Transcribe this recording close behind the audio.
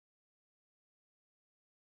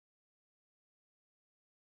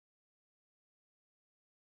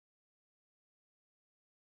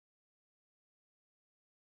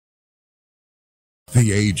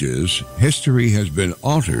the ages, history has been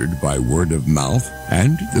altered by word of mouth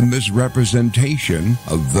and the misrepresentation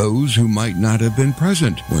of those who might not have been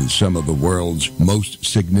present when some of the world's most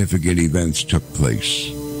significant events took place.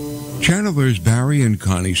 Channelers Barry and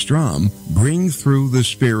Connie Strohm bring through the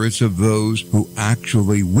spirits of those who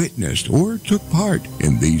actually witnessed or took part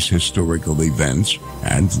in these historical events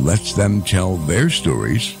and lets them tell their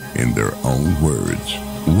stories in their own words.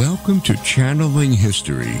 Welcome to Channeling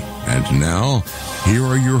History. And now, here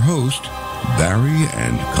are your hosts, Barry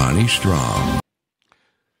and Connie Strohm.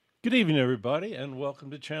 Good evening, everybody, and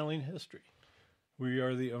welcome to Channeling History. We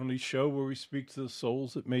are the only show where we speak to the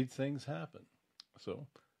souls that made things happen. So,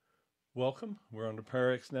 welcome. We're on the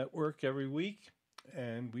Parax Network every week,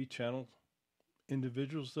 and we channel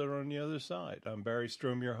individuals that are on the other side. I'm Barry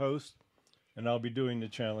Strohm, your host, and I'll be doing the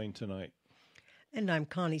channeling tonight. And I'm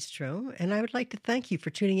Connie Strohm, and I would like to thank you for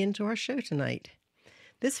tuning in to our show tonight.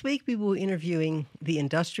 This week we will be interviewing the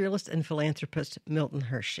industrialist and philanthropist Milton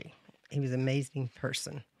Hershey. He was an amazing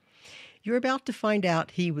person. You're about to find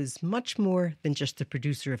out he was much more than just the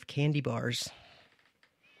producer of candy bars.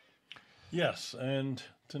 Yes, and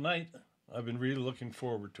tonight I've been really looking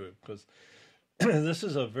forward to it because this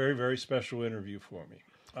is a very, very special interview for me.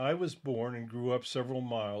 I was born and grew up several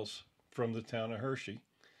miles from the town of Hershey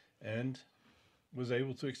and was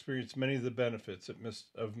able to experience many of the benefits of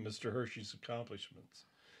Mr. Hershey's accomplishments.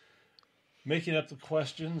 Making up the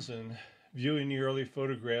questions and viewing the early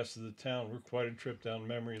photographs of the town were quite a trip down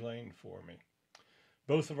memory lane for me.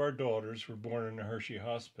 Both of our daughters were born in the Hershey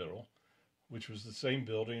Hospital, which was the same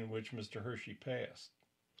building in which Mr. Hershey passed.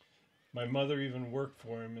 My mother even worked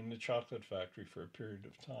for him in the chocolate factory for a period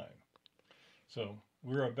of time. So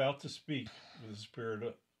we're about to speak with the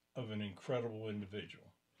spirit of an incredible individual.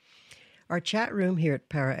 Our chat room here at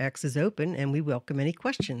ParaX is open, and we welcome any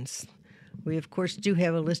questions. We, of course, do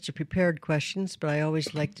have a list of prepared questions, but I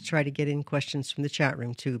always like to try to get in questions from the chat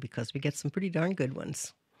room, too, because we get some pretty darn good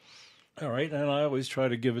ones. All right, and I always try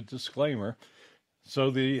to give a disclaimer.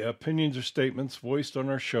 So the opinions or statements voiced on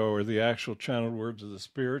our show are the actual channeled words of the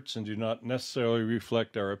spirits and do not necessarily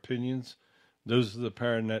reflect our opinions, those of the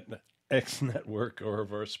ParaX Network, or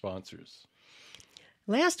of our sponsors.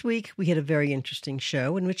 Last week, we had a very interesting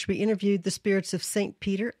show in which we interviewed the spirits of St.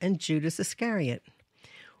 Peter and Judas Iscariot.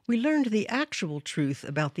 We learned the actual truth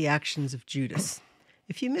about the actions of Judas.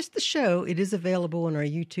 If you missed the show, it is available on our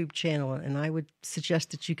YouTube channel, and I would suggest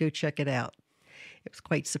that you go check it out. It was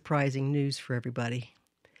quite surprising news for everybody.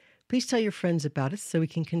 Please tell your friends about us so we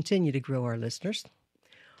can continue to grow our listeners.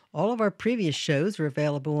 All of our previous shows are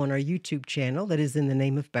available on our YouTube channel that is in the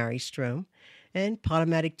name of Barry Strohm, and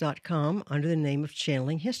Podomatic.com under the name of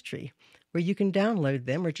Channeling History, where you can download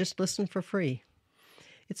them or just listen for free.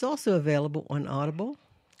 It's also available on Audible,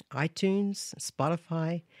 iTunes,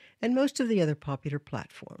 Spotify, and most of the other popular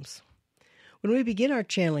platforms. When we begin our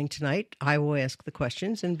channeling tonight, I will ask the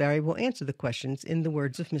questions, and Barry will answer the questions in the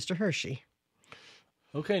words of Mr. Hershey.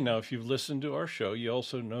 Okay, now if you've listened to our show, you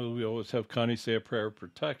also know we always have Connie say a prayer of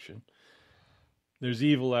protection. There's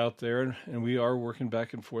evil out there, and we are working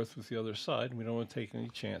back and forth with the other side, and we don't want to take any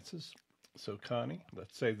chances. So, Connie,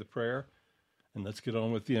 let's say the prayer, and let's get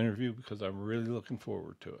on with the interview because I'm really looking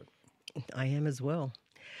forward to it. I am as well.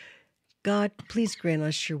 God, please grant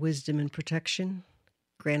us your wisdom and protection.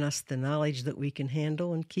 Grant us the knowledge that we can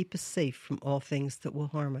handle and keep us safe from all things that will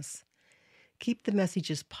harm us. Keep the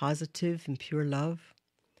messages positive and pure love.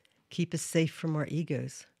 Keep us safe from our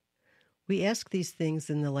egos. We ask these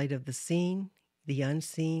things in the light of the seen, the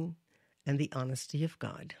unseen, and the honesty of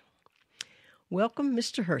God. Welcome,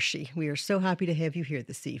 Mr. Hershey. We are so happy to have you here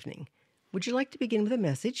this evening. Would you like to begin with a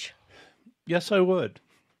message? Yes, I would.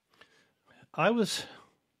 I'm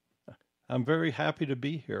very happy to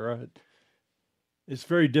be here. It's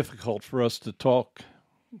very difficult for us to talk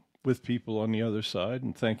with people on the other side,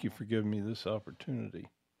 and thank you for giving me this opportunity.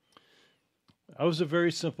 I was a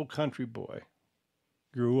very simple country boy.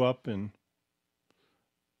 Grew up in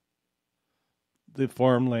the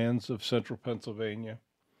farmlands of central Pennsylvania.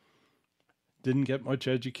 Didn't get much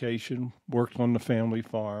education, worked on the family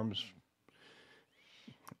farms.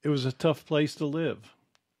 It was a tough place to live.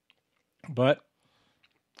 But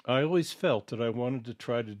I always felt that I wanted to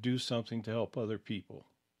try to do something to help other people.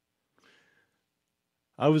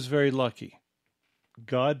 I was very lucky.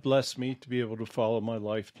 God blessed me to be able to follow my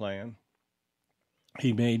life plan.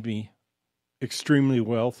 He made me extremely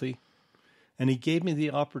wealthy. And he gave me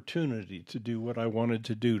the opportunity to do what I wanted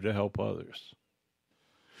to do to help others.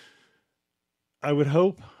 I would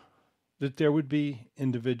hope that there would be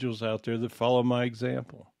individuals out there that follow my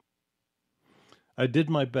example. I did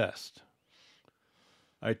my best.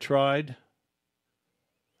 I tried.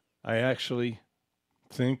 I actually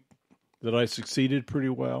think that I succeeded pretty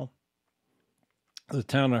well. The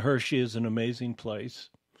town of Hershey is an amazing place.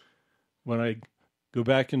 When I go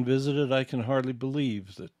back and visit it, I can hardly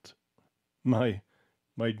believe that my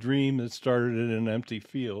dream that started in an empty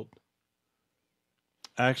field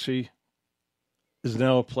actually is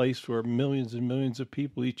now a place where millions and millions of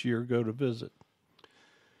people each year go to visit.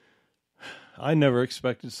 I never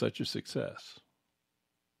expected such a success.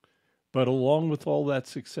 But along with all that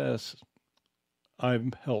success,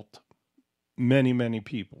 I've helped many, many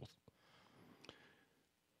people.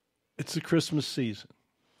 It's the Christmas season,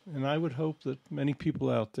 and I would hope that many people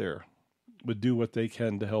out there would do what they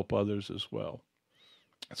can to help others as well.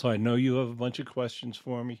 So I know you have a bunch of questions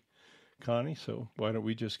for me, Connie, so why don't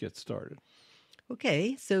we just get started?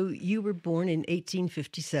 Okay, so you were born in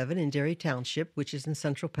 1857 in Derry Township, which is in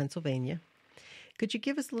central Pennsylvania. Could you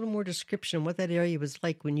give us a little more description of what that area was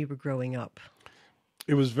like when you were growing up?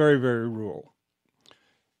 It was very, very rural.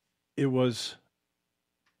 It was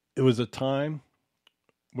a time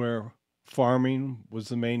where farming was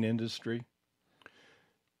the main industry.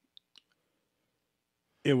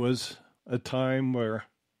 It was a time where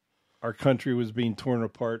our country was being torn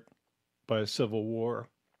apart by a civil war.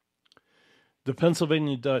 The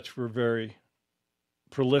Pennsylvania Dutch were very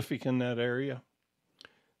prolific in that area.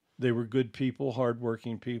 They were good people,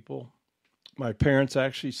 hardworking people. My parents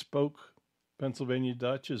actually spoke Pennsylvania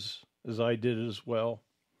Dutch as I did as well.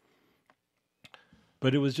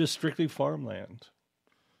 But it was just strictly farmland.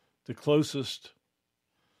 The closest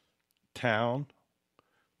town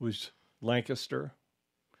was Lancaster.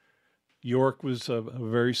 York was a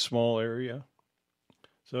very small area.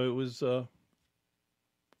 So it was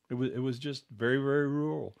just very, very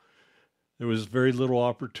rural. There was very little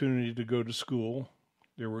opportunity to go to school.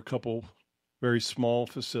 There were a couple very small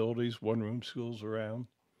facilities, one-room schools around.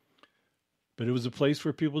 But it was a place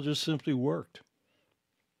where people just simply worked.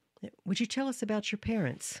 Would you tell us about your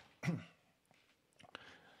parents?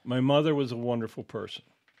 My mother was a wonderful person.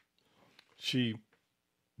 She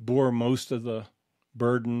bore most of the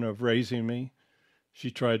burden of raising me.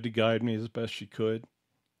 She tried to guide me as best she could.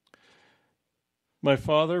 My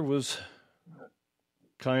father was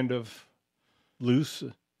kind of loose.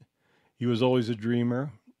 He was always a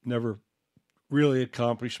dreamer, never really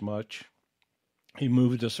accomplished much. He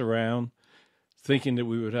moved us around, thinking that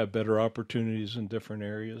we would have better opportunities in different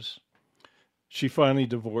areas. She finally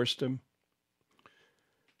divorced him.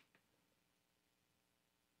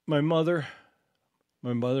 My mother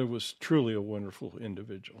was truly a wonderful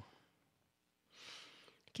individual.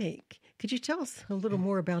 Okay, could you tell us a little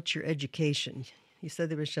more about your education? You said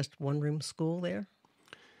there was just one-room school there?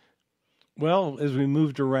 Well, as we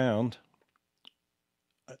moved around,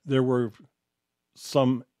 there were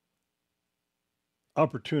some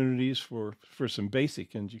opportunities for some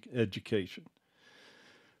basic education.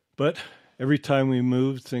 But every time we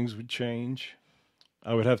moved, things would change.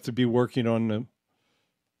 I would have to be working on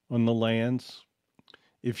the lands.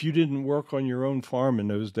 If you didn't work on your own farm in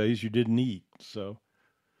those days, you didn't eat. So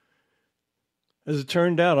as it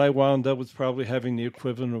turned out, I wound up with probably having the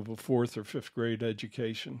equivalent of a 4th or 5th grade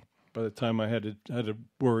education by the time I had to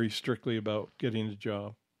worry strictly about getting a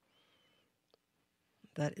job.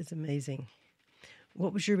 That is amazing.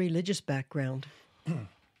 What was your religious background?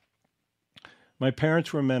 My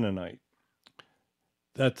parents were Mennonite.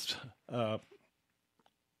 That's a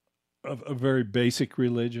very basic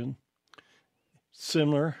religion,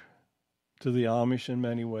 similar to the Amish in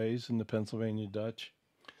many ways in the Pennsylvania Dutch.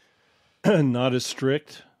 Not as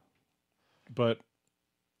strict, but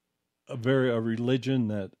a religion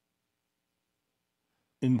that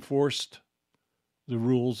enforced the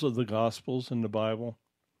rules of the Gospels and the Bible.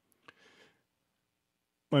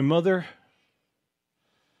 My mother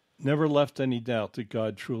never left any doubt that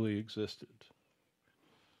God truly existed.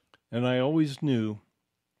 And I always knew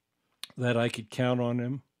that I could count on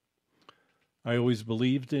him. I always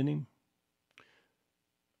believed in him.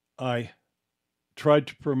 I tried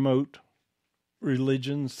to promote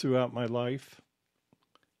religions throughout my life.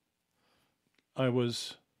 I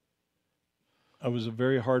was a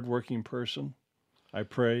very hardworking person. I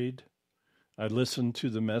prayed. I listened to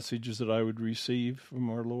the messages that I would receive from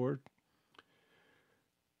our Lord.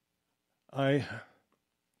 I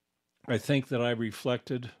think that I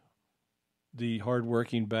reflected the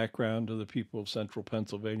hardworking background of the people of central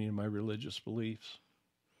Pennsylvania in my religious beliefs.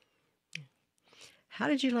 How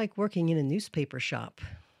did you like working in a newspaper shop?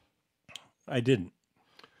 I didn't.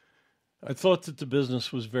 I thought that the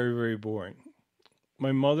business was very, very boring.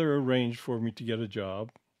 My mother arranged for me to get a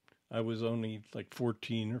job. I was only like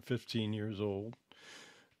 14 or 15 years old.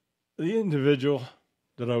 The individual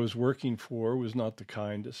that I was working for was not the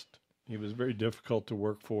kindest. He was very difficult to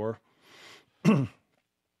work for. I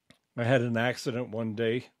had an accident one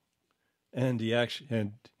day, and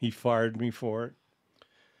he fired me for it.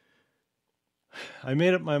 I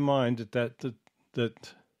made up my mind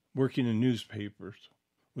that working in newspapers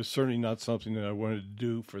was certainly not something that I wanted to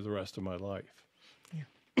do for the rest of my life.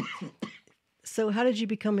 Yeah. So how did you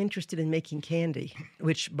become interested in making candy?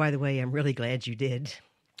 Which, by the way, I'm really glad you did.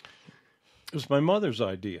 It was my mother's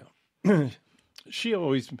idea. She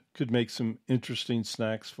always could make some interesting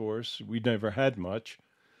snacks for us. We never had much,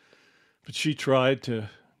 but she tried to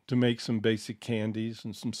make some basic candies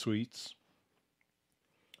and some sweets.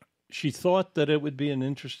 She thought that it would be an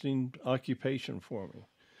interesting occupation for me,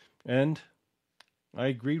 and I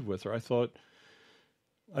agreed with her. I thought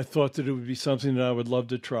that it would be something that I would love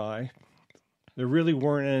to try. There really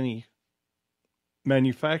weren't any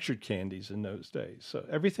manufactured candies in those days, so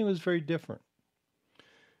everything was very different.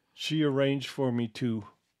 She arranged for me to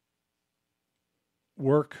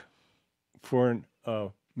work for a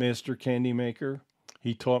master candy maker.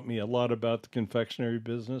 He taught me a lot about the confectionery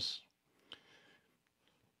business.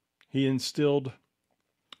 He instilled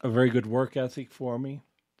a very good work ethic for me,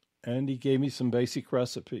 and he gave me some basic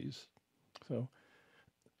recipes. So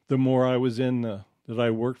the more I was that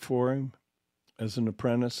I worked for him as an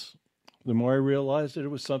apprentice, the more I realized that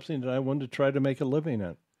it was something that I wanted to try to make a living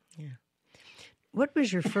at. Yeah. What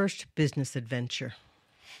was your first business adventure?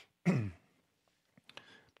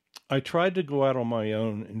 I tried to go out on my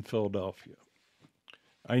own in Philadelphia.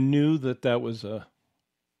 I knew that was the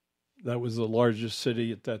largest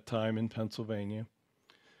city at that time in Pennsylvania.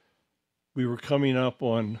 We were coming up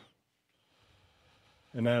on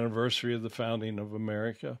an anniversary of the founding of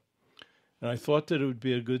America, and I thought that it would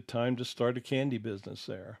be a good time to start a candy business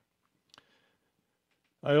there.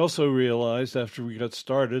 I also realized after we got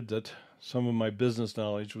started that some of my business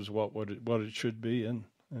knowledge was what it should be, and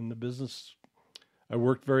the business, I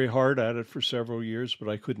worked very hard at it for several years, but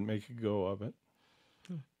I couldn't make a go of it.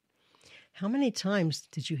 How many times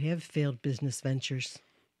did you have failed business ventures?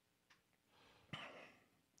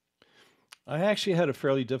 I actually had a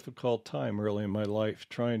fairly difficult time early in my life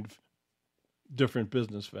trying different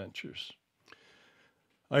business ventures.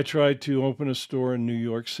 I tried to open a store in New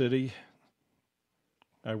York City.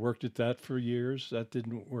 I worked at that for years. That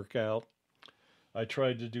didn't work out. I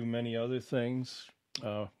tried to do many other things.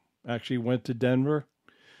 Actually went to Denver,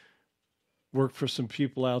 worked for some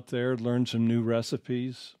people out there, learned some new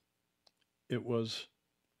recipes. It was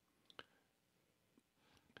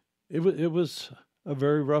a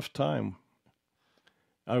very rough time.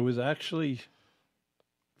 I was actually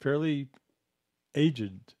fairly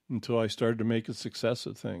aged until I started to make a success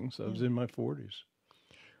of things. I was in my 40s.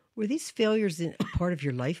 Were these failures part of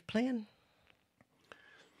your life plan?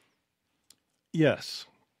 Yes.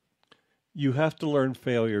 You have to learn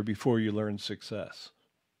failure before you learn success.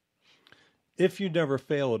 If you never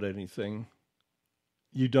fail at anything,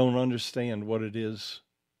 you don't understand what it is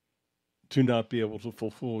to not be able to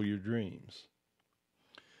fulfill your dreams.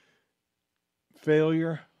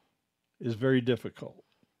 Failure is very difficult.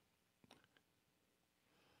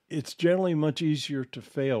 It's generally much easier to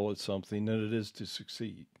fail at something than it is to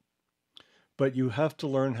succeed. But you have to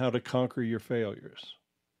learn how to conquer your failures.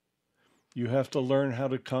 You have to learn how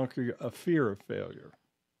to conquer a fear of failure.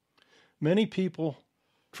 Many people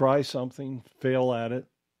try something, fail at it,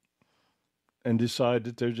 and decide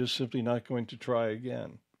that they're just simply not going to try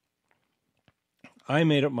again. I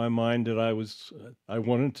made up my mind that I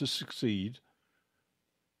wanted to succeed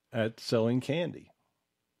at selling candy.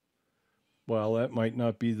 While that might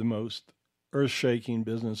not be the most earth-shaking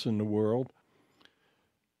business in the world,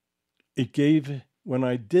 when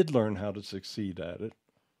I did learn how to succeed at it,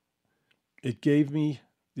 it gave me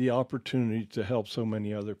the opportunity to help so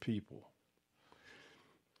many other people.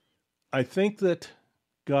 I think that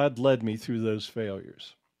God led me through those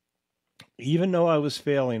failures. Even though I was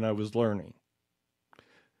failing, I was learning.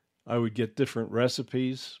 I would get different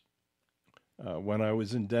recipes. When I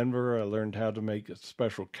was in Denver, I learned how to make a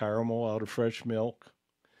special caramel out of fresh milk.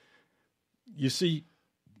 You see,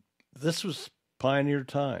 this was pioneer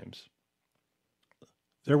times.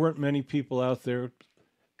 There weren't many people out there.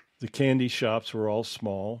 The candy shops were all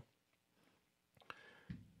small.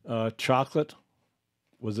 Chocolate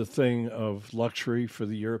was a thing of luxury for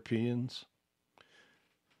the Europeans.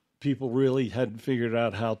 People really hadn't figured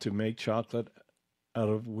out how to make chocolate out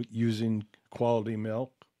of using quality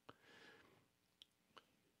milk.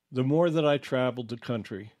 The more that I traveled the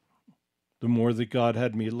country, the more that God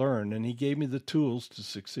had me learn, and he gave me the tools to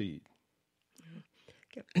succeed.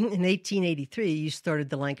 In 1883, you started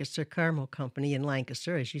the Lancaster Caramel Company in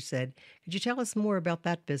Lancaster, as you said. Could you tell us more about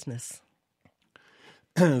that business?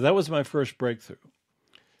 that was my first breakthrough.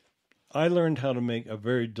 I learned how to make a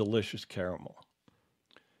very delicious caramel.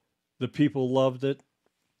 The people loved it.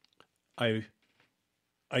 I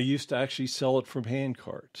used to actually sell it from hand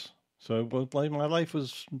carts. So my life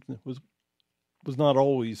was not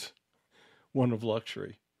always one of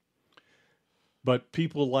luxury. But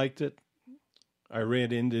people liked it. I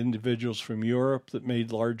ran into individuals from Europe that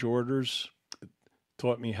made large orders,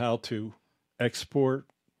 taught me how to export,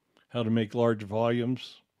 how to make large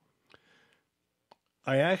volumes.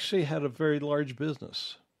 I actually had a very large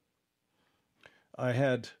business. I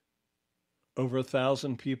had over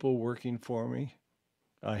 1,000 people working for me.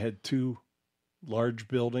 I had 2 large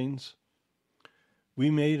buildings. We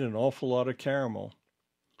made an awful lot of caramel.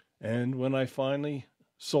 And when I finally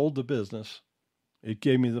sold the business, it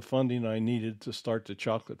gave me the funding I needed to start the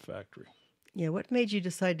chocolate factory. Yeah, what made you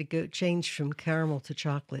decide to change from caramel to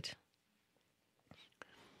chocolate?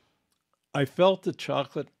 I felt that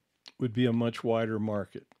chocolate would be a much wider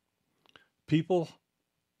market. People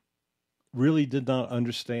really did not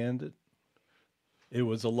understand it. It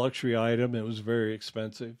was a luxury item. It was very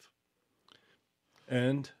expensive.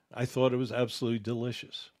 And I thought it was absolutely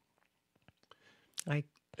delicious.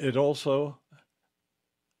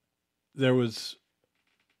 There was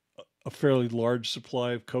a fairly large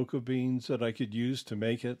supply of cocoa beans that I could use to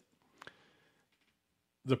make it.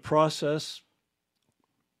 The process,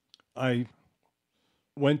 I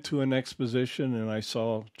went to an exposition and I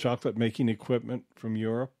saw chocolate making equipment from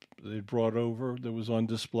Europe they brought over that was on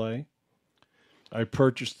display. I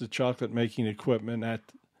purchased the chocolate making equipment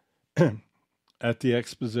at the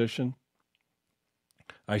exposition.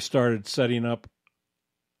 I started setting up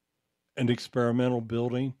an experimental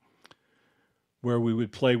building where we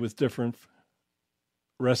would play with different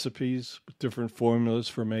recipes, different formulas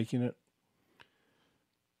for making it.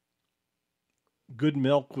 Good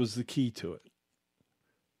milk was the key to it.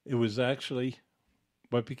 It was actually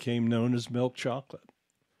what became known as milk chocolate.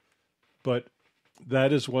 But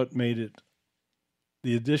that is what made it.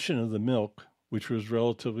 The addition of the milk, which was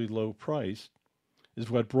relatively low priced, is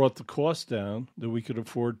what brought the cost down that we could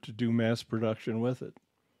afford to do mass production with it.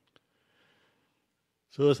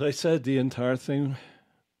 So as I said, the entire thing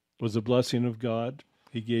was a blessing of God.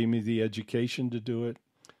 He gave me the education to do it,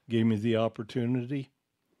 gave me the opportunity,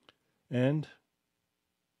 and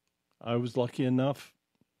I was lucky enough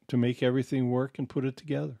to make everything work and put it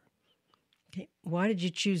together. Okay. Why did you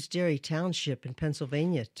choose Derry Township in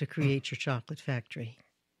Pennsylvania to create your chocolate factory?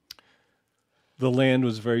 The land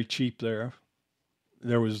was very cheap there.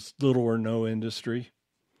 There was little or no industry.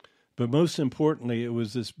 But most importantly, it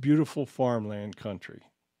was this beautiful farmland country.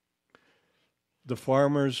 The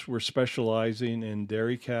farmers were specializing in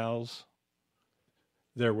dairy cows.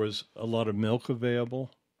 There was a lot of milk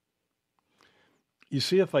available. You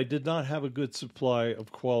see, if I did not have a good supply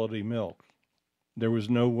of quality milk, there was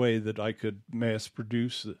no way that I could mass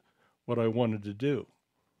produce what I wanted to do.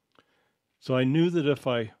 So I knew that if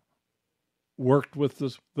I worked with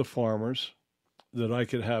the farmers, that I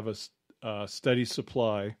could have a steady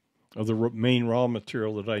supply of the main raw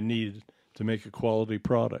material that I needed to make a quality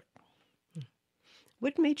product.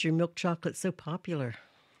 What made your milk chocolate so popular?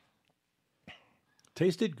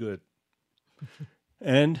 Tasted good.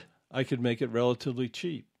 And I could make it relatively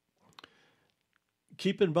cheap.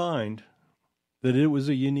 Keep in mind that it was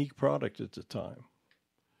a unique product at the time.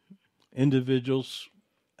 Individuals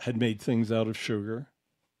had made things out of sugar.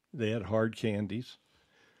 They had hard candies.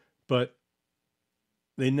 But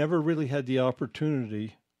they never really had the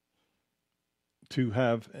opportunity to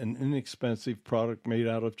have an inexpensive product made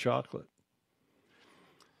out of chocolate.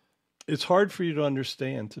 It's hard for you to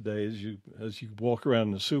understand today as you walk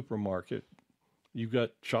around the supermarket. You've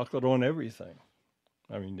got chocolate on everything.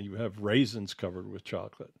 I mean, you have raisins covered with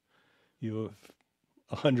chocolate. You have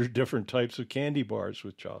 100 different types of candy bars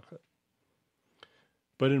with chocolate.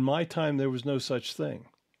 But in my time, there was no such thing.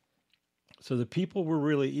 So the people were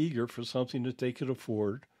really eager for something that they could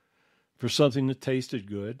afford, for something that tasted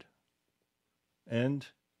good. And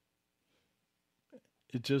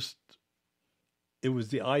it was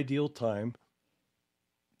the ideal time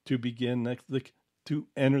to begin to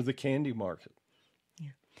enter the candy market. Yeah.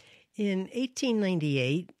 In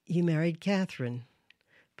 1898, you married Catherine.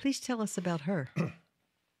 Please tell us about her.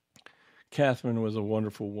 Catherine was a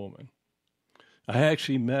wonderful woman. I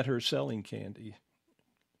actually met her selling candy.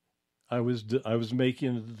 I was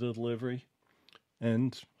making the delivery,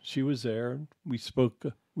 and she was there. We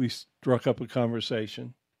struck up a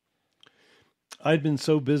conversation. I'd been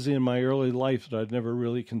so busy in my early life that I'd never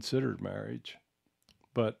really considered marriage.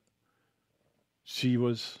 But she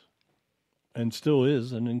was, and still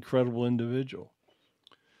is, an incredible individual.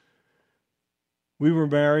 We were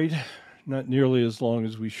married not nearly as long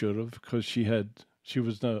as we should have because she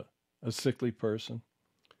was a sickly person.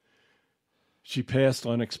 She passed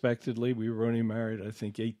unexpectedly. We were only married, I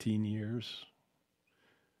think, 18 years.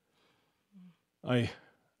 I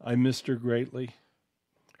missed her greatly.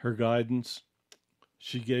 Her guidance,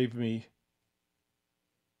 she gave me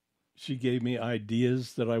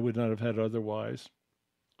ideas that I would not have had otherwise.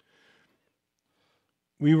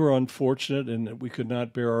 We were unfortunate in that we could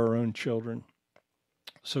not bear our own children.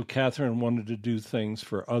 So Catherine wanted to do things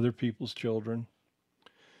for other people's children.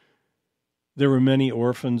 There were many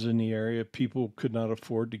orphans in the area. People could not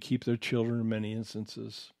afford to keep their children in many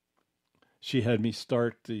instances. She had me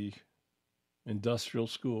start the industrial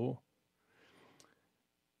school.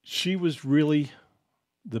 She was really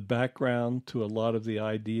the background to a lot of the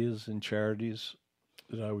ideas and charities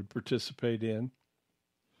that I would participate in.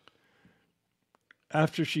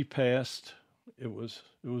 After she passed, it was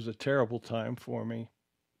a terrible time for me.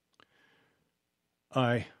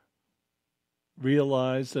 I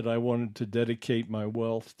realized that I wanted to dedicate my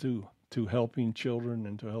wealth to helping children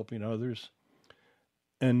and to helping others.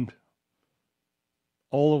 And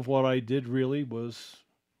all of what I did really was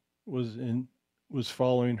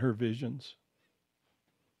following her visions.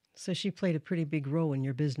 So she played a pretty big role in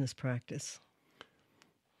your business practice.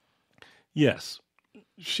 Yes.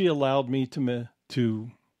 She allowed me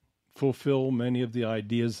to fulfill many of the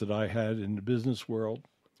ideas that I had in the business world.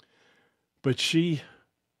 But she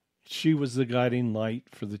was the guiding light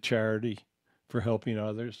for the charity, for helping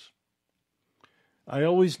others. I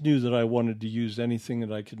always knew that I wanted to use anything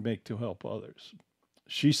that I could make to help others.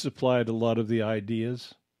 She supplied a lot of the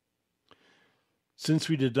ideas. Since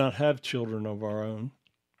we did not have children of our own,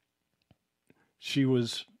 she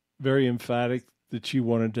was very emphatic that she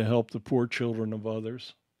wanted to help the poor children of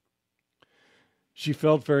others. She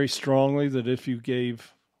felt very strongly that if you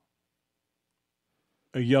gave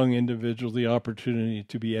a young individual the opportunity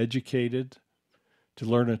to be educated, to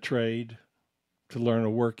learn a trade, to learn a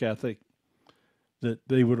work ethic, that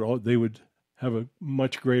they would have a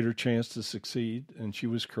much greater chance to succeed, and she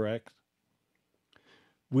was correct.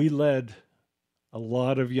 We led a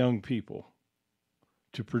lot of young people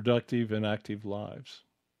to productive and active lives.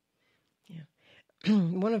 Yeah.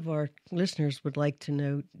 One of our listeners would like to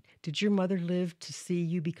know, did your mother live to see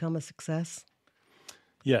you become a success?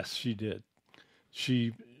 Yes, she did.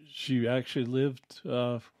 She actually lived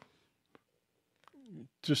to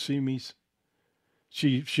see me.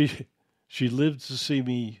 She lived to see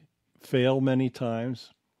me fail many times,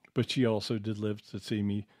 but she also did live to see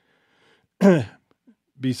me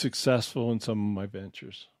be successful in some of my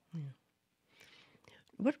ventures. Yeah.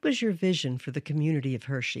 What was your vision for the community of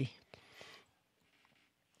Hershey?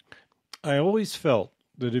 I always felt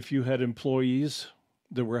that if you had employees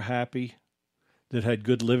that were happy, that had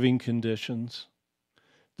good living conditions,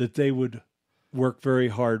 that they would work very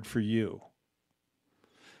hard for you.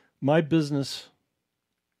 My business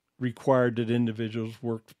required that individuals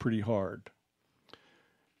worked pretty hard.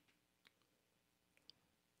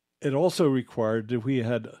 It also required that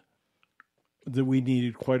we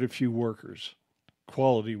needed quite a few workers,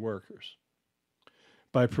 quality workers,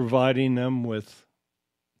 by providing them with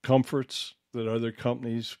comforts that other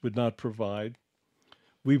companies would not provide.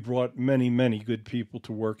 We brought many, many good people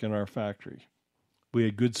to work in our factory. We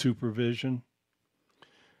had good supervision.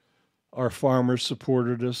 Our farmers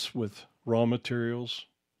supported us with raw materials.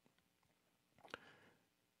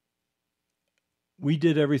 We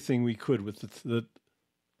did everything we could with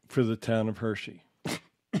for the town of Hershey.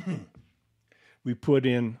 We put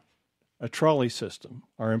in a trolley system.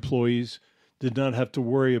 Our employees did not have to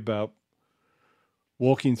worry about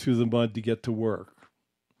walking through the mud to get to work.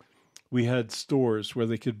 We had stores where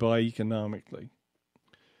they could buy economically.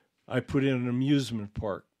 I put in an amusement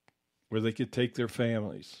park where they could take their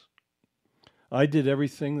families. I did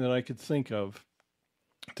everything that I could think of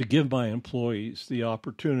to give my employees the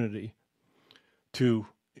opportunity to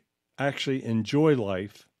actually enjoy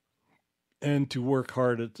life and to work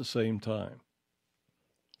hard at the same time.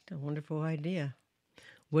 A wonderful idea.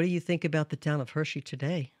 What do you think about the town of Hershey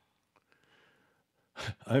today?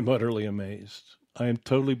 I'm utterly amazed. I am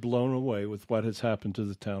totally blown away with what has happened to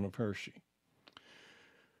the town of Hershey.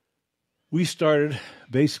 We started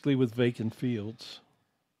basically with vacant fields,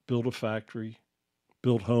 built a factory,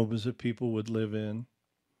 built homes that people would live in,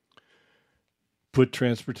 put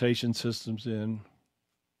transportation systems in.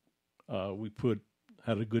 We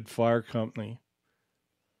had a good fire company,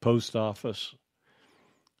 post office.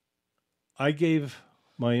 I gave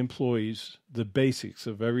my employees the basics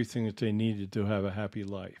of everything that they needed to have a happy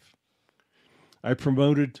life. I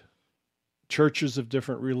promoted churches of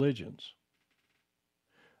different religions.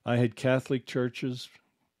 I had Catholic churches,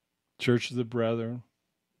 Church of the Brethren,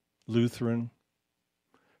 Lutheran,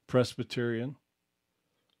 Presbyterian.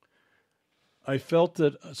 I felt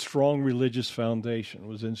that a strong religious foundation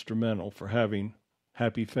was instrumental for having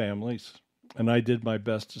happy families, and I did my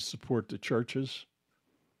best to support the churches.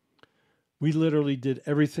 We literally did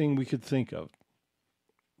everything we could think of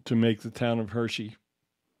to make the town of Hershey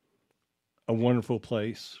a wonderful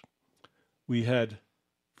place. We had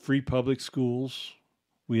free public schools.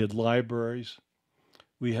 We had libraries.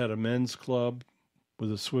 We had a men's club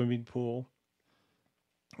with a swimming pool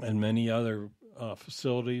and many other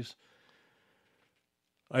facilities.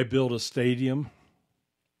 I built a stadium.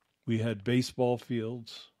 We had baseball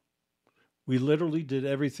fields. We literally did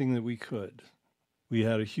everything that we could. We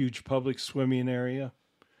had a huge public swimming area.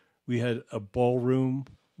 We had a ballroom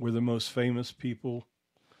where the most famous people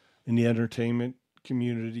in the entertainment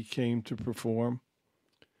community came to perform.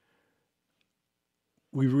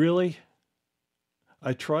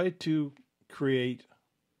 I tried to create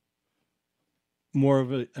more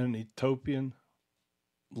of an utopian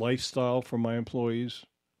lifestyle for my employees.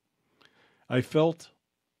 I felt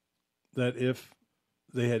that if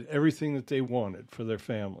they had everything that they wanted for their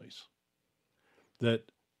families,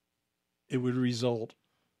 that it would result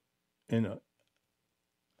in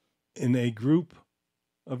a group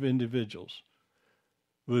of individuals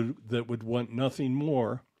that would want nothing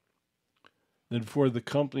more than for the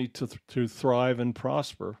company to thrive and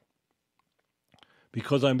prosper.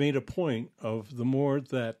 Because I made a point of the more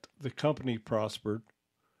that the company prospered,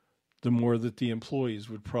 the more that the employees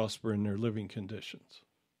would prosper in their living conditions.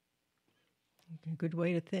 A good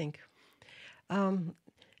way to think.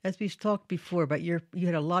 As we've talked before about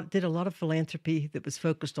did a lot of philanthropy that was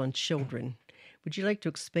focused on children. Would you like to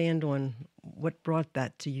expand on what brought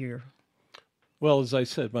that to your? Well, as I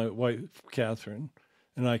said, my wife, Catherine,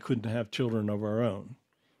 and I couldn't have children of our own.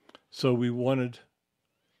 So we wanted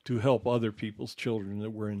to help other people's children that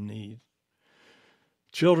were in need.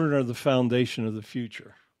 Children are the foundation of the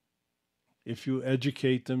future. If you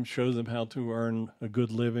educate them, show them how to earn a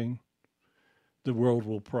good living, the world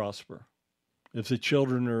will prosper. If the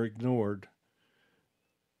children are ignored,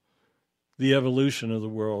 the evolution of the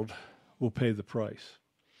world will pay the price.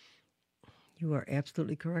 You are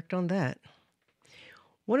absolutely correct on that.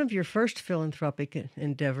 One of your first philanthropic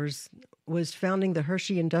endeavors was founding the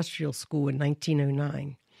Hershey Industrial School in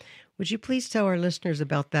 1909. Would you please tell our listeners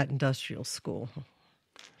about that industrial school?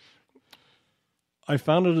 I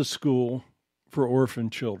founded a school for orphan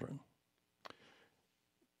children.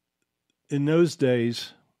 In those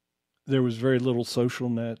days, there was very little social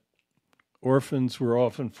net. Orphans were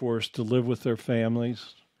often forced to live with their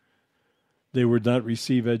families. They would not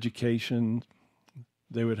receive education.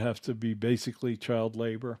 They would have to be basically child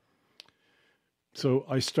labor. So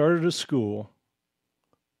I started a school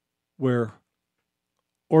where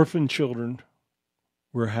orphan children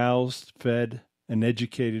were housed, fed, and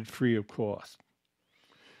educated free of cost.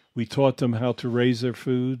 We taught them how to raise their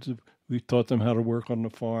foods. We taught them how to work on the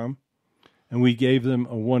farm. And we gave them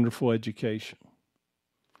a wonderful education.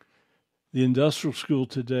 The industrial school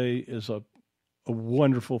today is a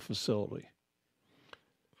wonderful facility.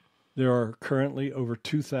 There are currently over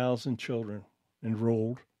 2,000 children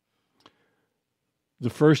enrolled. The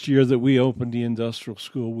first year that we opened the industrial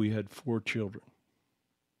school, we had 4 children.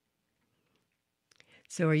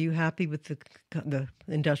 So are you happy with the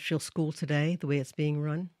industrial school today, the way it's being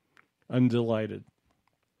run? I'm delighted.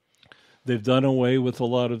 They've done away with a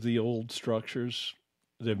lot of the old structures.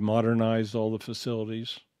 They've modernized all the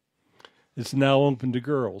facilities. It's now open to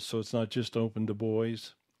girls, so it's not just open to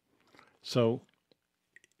boys. So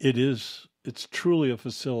it's truly a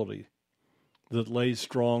facility that lays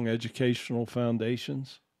strong educational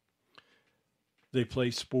foundations. They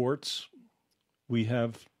play sports. We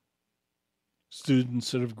have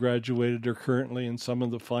students that have graduated are currently in some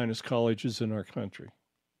of the finest colleges in our country.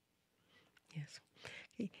 Yes.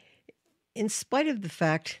 In spite of the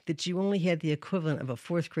fact that you only had the equivalent of a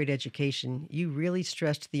 4th grade education, you really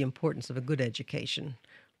stressed the importance of a good education.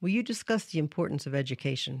 Will you discuss the importance of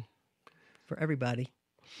education for everybody?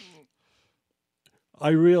 I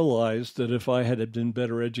realized that if I had been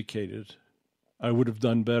better educated, I would have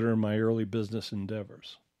done better in my early business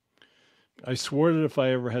endeavors. I swore that if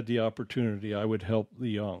I ever had the opportunity, I would help the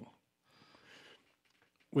young.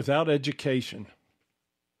 Without education,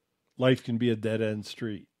 life can be a dead-end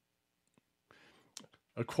street.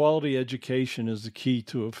 A quality education is the key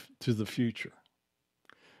to the future.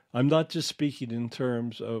 I'm not just speaking in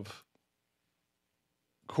terms of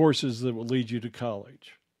courses that will lead you to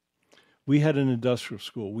college. We had an industrial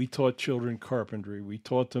school. We taught children carpentry. We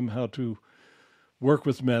taught them how to work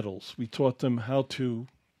with metals. We taught them how to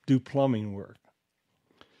do plumbing work.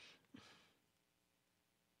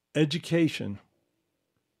 Education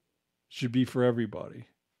should be for everybody.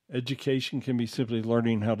 Education can be simply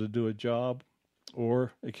learning how to do a job,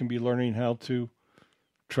 or it can be learning how to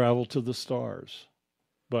travel to the stars.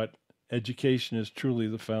 But education is truly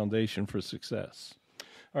the foundation for success.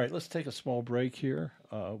 All right, let's take a small break here.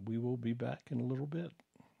 We will be back in a little bit.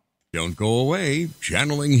 Don't go away.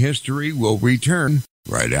 Channeling History will return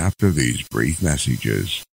right after these brief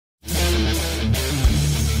messages.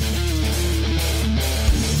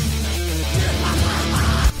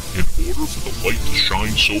 In order for the light to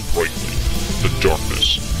shine so brightly, the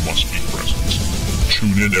darkness must be present.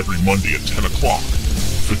 Tune in every Monday at 10 o'clock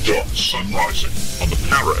for Dark Sun Rising on the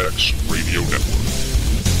Para-X Radio Network.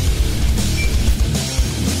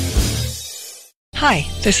 Hi,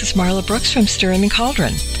 this is Marla Brooks from Stirring the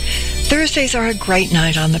Cauldron. Thursdays are a great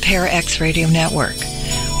night on the Para-X Radio Network.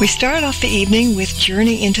 We start off the evening with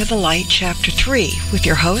Journey into the Light, Chapter 3, with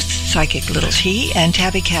your hosts, Psychic Little T and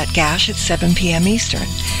Tabby Cat Gash at 7 p.m. Eastern.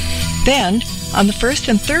 Then, on the first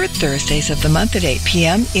and third Thursdays of the month at 8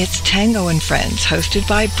 p.m., it's Tango and Friends, hosted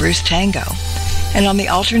by Bruce Tango. And on the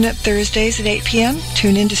alternate Thursdays at 8 p.m.,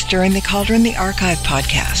 tune in to Stirring the Cauldron, the Archive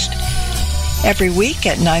podcast. Every week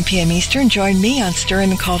at 9 p.m. Eastern, join me on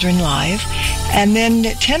Stirring the Cauldron Live. And then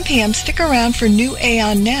at 10 p.m., stick around for New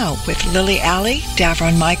Aeon Now with Lily Alley,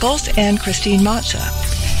 Davron Michaels, and Christine Matza.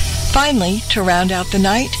 Finally, to round out the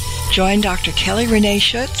night, join Dr. Kelly Renee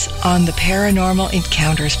Schutz on the Paranormal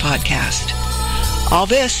Encounters podcast. All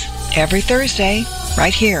this every Thursday,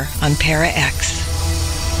 right here on Para-X.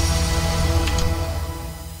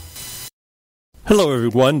 Hello,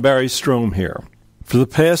 everyone. Barry Strohm here. For the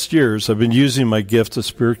past years, I've been using my gift of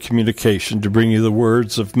spirit communication to bring you the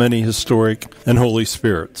words of many historic and holy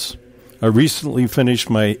spirits. I recently finished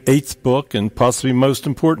my 8th book and possibly most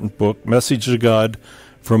important book, Message to God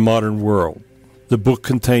for a Modern World. The book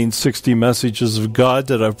contains 60 messages of God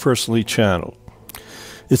that I've personally channeled.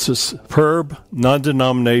 It's a superb,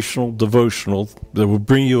 non-denominational devotional that will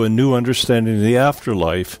bring you a new understanding of the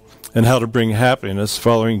afterlife and how to bring happiness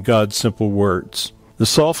following God's simple words. The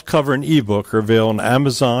softcover and ebook are available on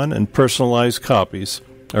Amazon, and personalized copies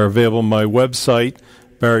are available on my website,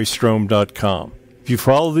 barrystrom.com. If you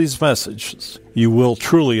follow these messages, you will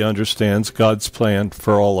truly understand God's plan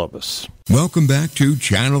for all of us. Welcome back to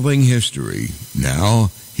Channeling History. Now,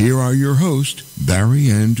 here are your hosts, Barry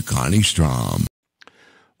and Connie Strohm.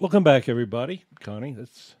 Welcome back, everybody. Connie,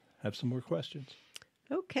 let's have some more questions.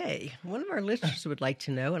 Okay. One of our listeners would like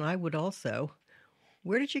to know, and I would also,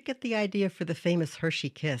 where did you get the idea for the famous Hershey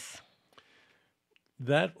kiss?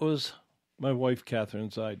 That was my wife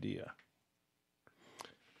Catherine's idea.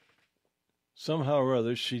 Somehow or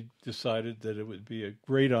other, she decided that it would be a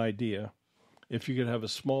great idea if you could have a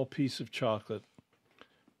small piece of chocolate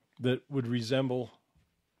that would resemble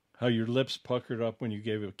how your lips puckered up when you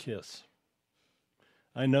gave a kiss.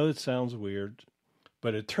 I know it sounds weird,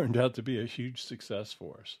 but it turned out to be a huge success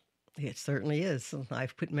for us. It certainly is.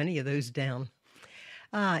 I've put many of those down.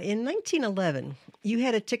 In 1911, you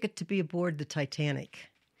had a ticket to be aboard the Titanic.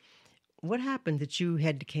 What happened that you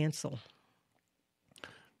had to cancel?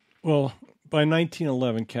 Well, by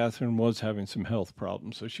 1911, Catherine was having some health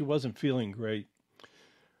problems, so she wasn't feeling great.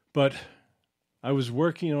 But I was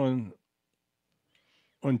working on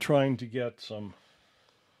trying to get some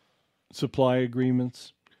supply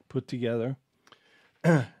agreements put together.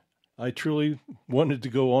 I truly wanted to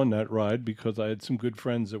go on that ride because I had some good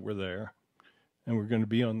friends that were there and were going to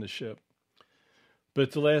be on the ship. But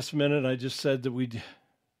at the last minute, I just said that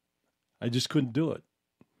I just couldn't do it.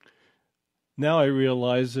 Now I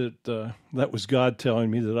realize that that was God telling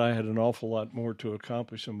me that I had an awful lot more to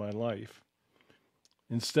accomplish in my life.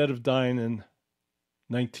 Instead of dying in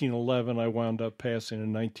 1911, I wound up passing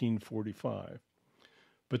in 1945.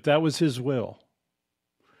 But that was His will.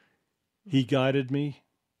 He guided me,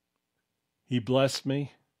 He blessed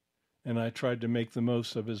me, and I tried to make the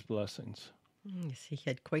most of His blessings. Yes, He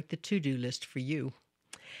had quite the to-do list for you.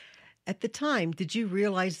 At the time, did you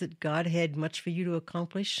realize that God had much for you to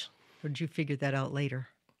accomplish, or did you figure that out later?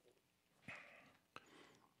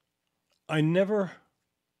 I never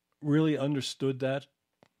really understood that.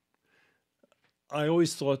 I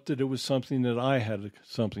always thought that it was something that I had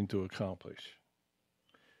something to accomplish.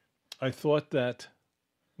 I thought that,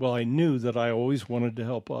 well, I knew that I always wanted to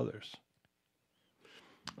help others.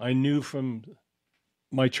 I knew from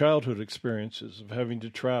my childhood experiences of having to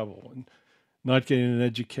travel and not getting an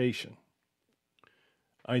education.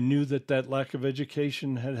 I knew that lack of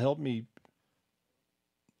education had helped me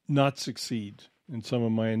not succeed in some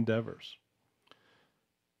of my endeavors.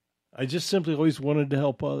 I just simply always wanted to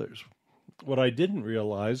help others. What I didn't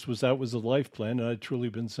realize was that was the life plan that I'd truly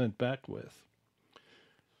been sent back with.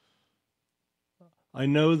 I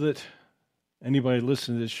know that anybody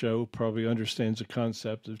listening to this show probably understands the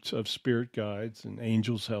concept of spirit guides and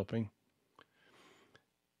angels helping.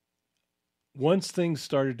 Once things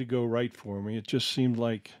started to go right for me, it just seemed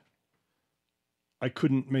like I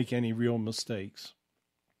couldn't make any real mistakes.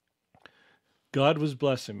 God was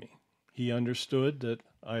blessing me. He understood that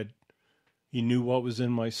He knew what was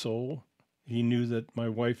in my soul. He knew that my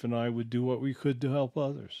wife and I would do what we could to help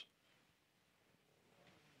others.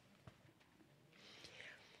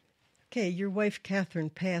 Okay, your wife, Catherine,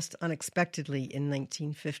 passed unexpectedly in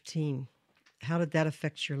 1915. How did that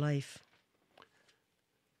affect your life?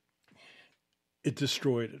 It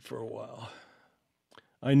destroyed it for a while.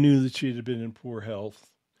 I knew that she had been in poor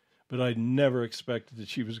health, but I never expected that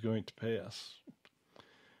she was going to pass.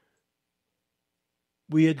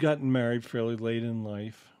 We had gotten married fairly late in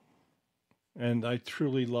life, and I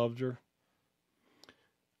truly loved her.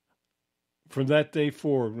 From that day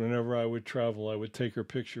forward, whenever I would travel, I would take her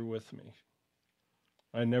picture with me.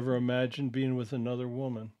 I never imagined being with another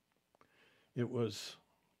woman.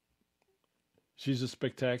 She's a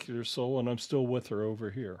spectacular soul, and I'm still with her over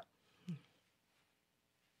here.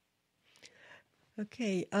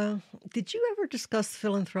 Okay, did you ever discuss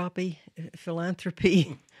philanthropy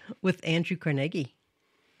with Andrew Carnegie?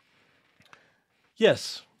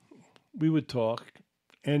 Yes, we would talk.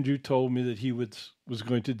 Andrew told me that he was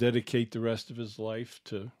going to dedicate the rest of his life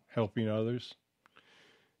to helping others.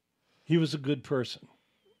 He was a good person.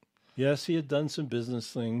 Yes, he had done some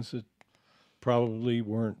business things that probably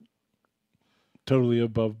weren't totally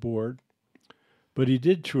above board, but he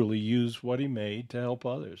did truly use what he made to help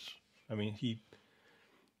others. I mean,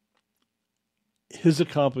 his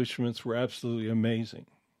accomplishments were absolutely amazing.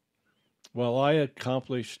 While I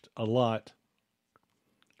accomplished a lot,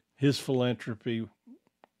 his philanthropy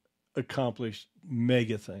accomplished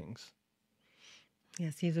mega things.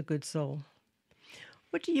 Yes, he's a good soul.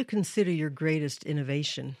 What do you consider your greatest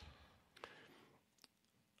innovation?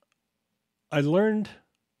 I learned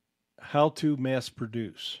how to mass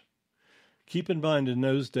produce. Keep in mind, in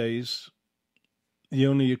those days, the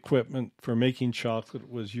only equipment for making chocolate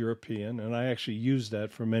was European, and I actually used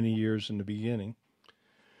that for many years in the beginning.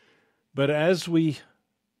 But as we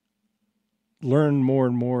learned more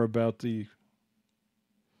and more about the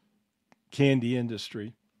candy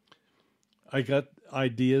industry, I got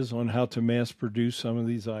ideas on how to mass produce some of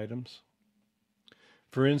these items.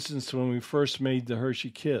 For instance, when we first made the Hershey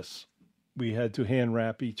Kiss, we had to hand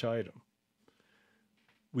wrap each item.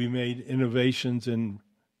 We made innovations in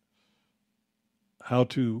how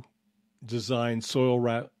to design foil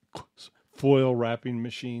wrapping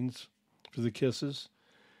machines for the Kisses.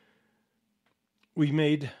 We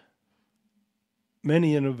made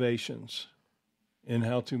many innovations in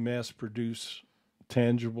how to mass produce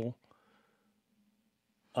tangible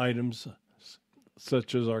items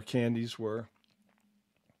such as our candies were.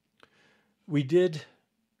 We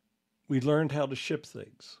learned how to ship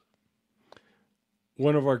things.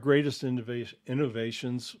 One of our greatest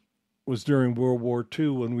innovations was during World War II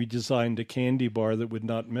when we designed a candy bar that would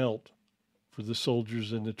not melt for the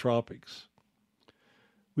soldiers in the tropics.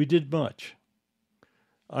 We did much.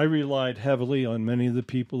 I relied heavily on many of the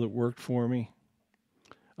people that worked for me.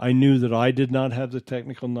 I knew that I did not have the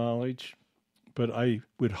technical knowledge, but I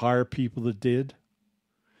would hire people that did,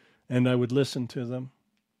 and I would listen to them.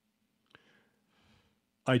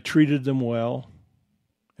 I treated them well,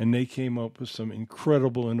 and they came up with some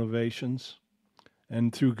incredible innovations.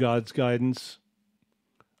 And through God's guidance,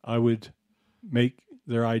 I would make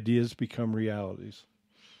their ideas become realities.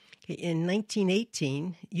 In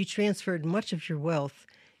 1918, you transferred much of your wealth,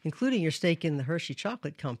 including your stake in the Hershey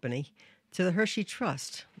Chocolate Company, to the Hershey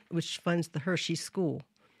Trust, which funds the Hershey School.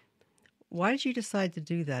 Why did you decide to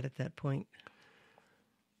do that at that point?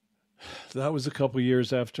 That was a couple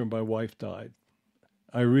years after my wife died.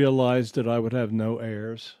 I realized that I would have no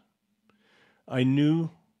heirs. I knew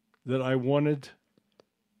that I wanted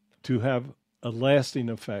to have a lasting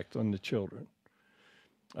effect on the children.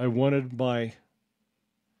 I wanted my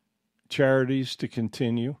charities to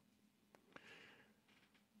continue.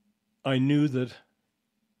 I knew that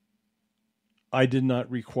I did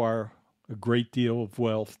not require a great deal of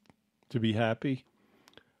wealth to be happy.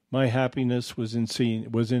 My happiness was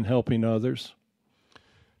in helping others.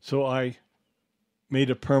 So I made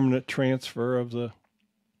a permanent transfer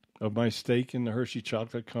of my stake in the Hershey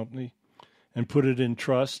Chocolate Company and put it in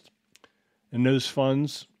trust. And those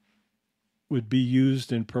funds would be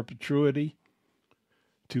used in perpetuity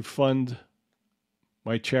to fund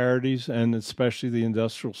my charities and especially the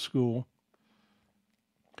industrial school.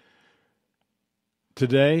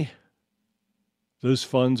 Today, those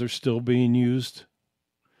funds are still being used.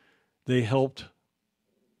 They helped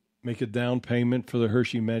make a down payment for the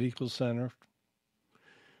Hershey Medical Center.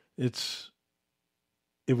 It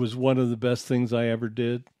was one of the best things I ever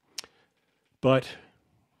did. But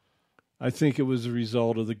I think it was a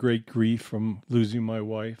result of the great grief from losing my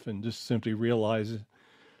wife and just simply realizing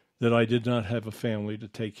that I did not have a family to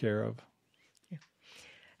take care of.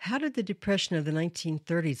 How did the Depression of the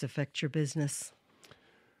 1930s affect your business?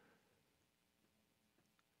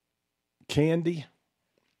 Candy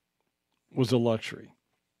was a luxury.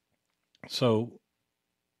 So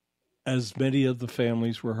as many of the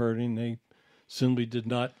families were hurting, they simply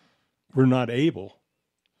were not able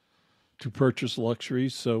to purchase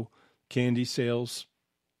luxuries, so candy sales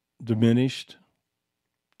diminished.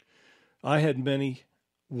 I had many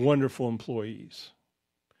wonderful employees,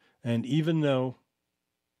 and even though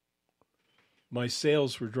my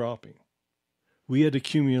sales were dropping, we had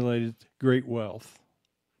accumulated great wealth.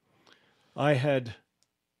 I had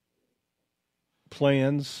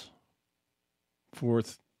plans for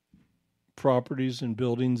properties and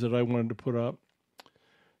buildings that I wanted to put up.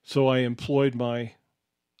 So I employed my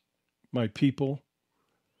people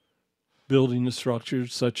building the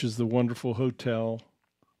structures such as the wonderful hotel,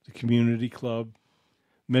 the community club,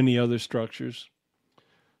 many other structures.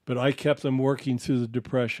 But I kept them working through the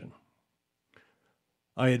Depression.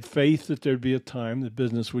 I had faith that there'd be a time that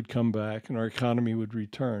business would come back and our economy would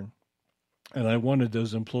return. And I wanted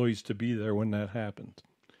those employees to be there when that happened.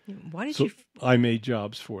 I made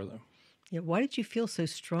jobs for them. Yeah, why did you feel so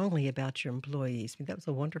strongly about your employees? I mean, that was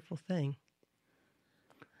a wonderful thing.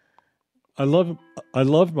 I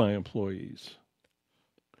love my employees.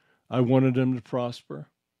 I wanted them to prosper.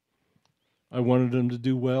 I wanted them to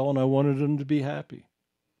do well, and I wanted them to be happy.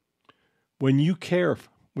 When you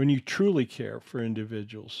truly care for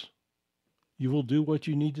individuals, you will do what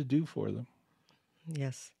you need to do for them.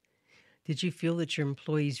 Yes. Did you feel that your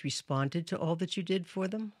employees responded to all that you did for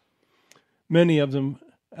them? Many of them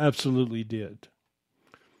absolutely did.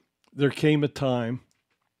 There came a time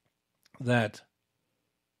that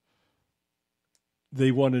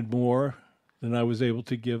they wanted more than I was able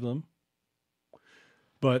to give them,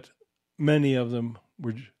 but many of them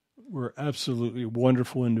were absolutely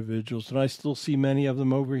wonderful individuals, and I still see many of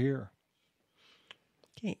them over here.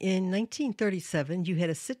 Okay. In 1937, you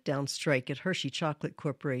had a sit-down strike at Hershey Chocolate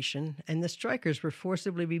Corporation, and the strikers were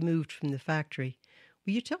forcibly removed from the factory.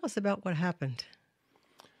 Will you tell us about what happened?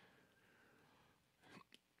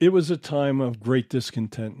 It was a time of great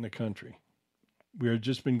discontent in the country. We had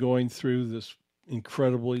just been going through this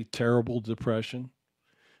incredibly terrible depression.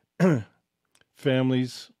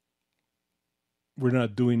 Families were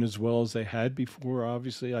not doing as well as they had before,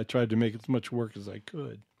 obviously. I tried to make as much work as I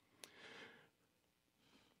could.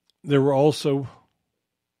 There were also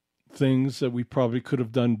things that we probably could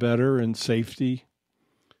have done better in safety.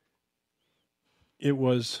 It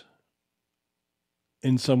was,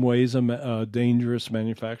 in some ways, a dangerous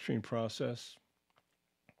manufacturing process.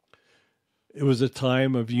 It was a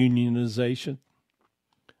time of unionization,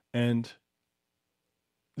 and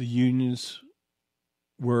the unions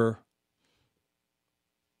were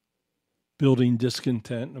building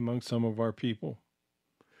discontent among some of our people.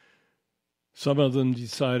 Some of them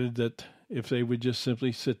decided that if they would just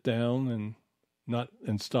simply sit down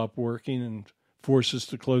and stop working and force us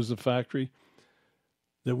to close the factory,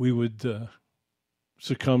 that we would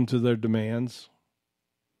succumb to their demands.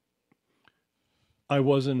 I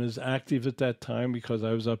wasn't as active at that time because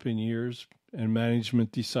I was up in years, and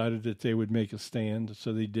management decided that they would make a stand,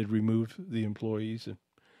 so they did remove the employees,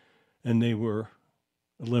 and they were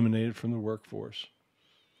eliminated from the workforce.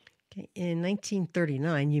 Okay. In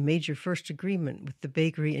 1939, you made your first agreement with the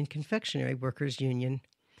Bakery and Confectionery Workers Union.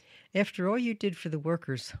 After all you did for the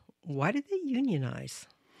workers, why did they unionize?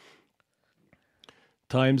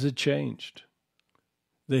 Times had changed.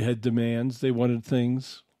 They had demands. They wanted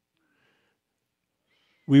things.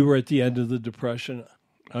 We were at the end of the Depression.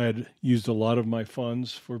 I had used a lot of my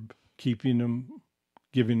funds for keeping them,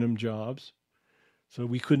 giving them jobs. So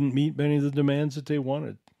we couldn't meet many of the demands that they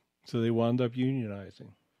wanted. So they wound up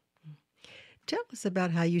unionizing. Tell us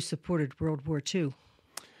about how you supported World War II.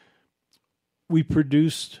 We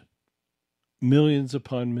produced millions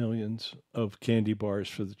upon millions of candy bars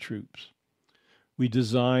for the troops. We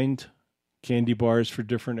designed candy bars for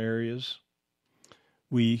different areas.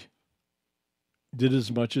 We did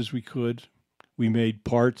as much as we could. We made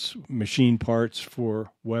parts, machine parts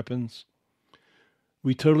for weapons.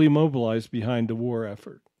 We totally mobilized behind the war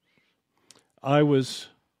effort. I was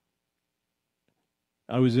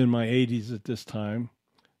in my 80s at this time,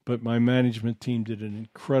 but my management team did an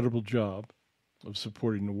incredible job of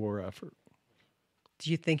supporting the war effort.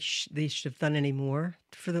 Do you think they should have done any more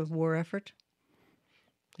for the war effort?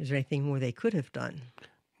 Is there anything more they could have done?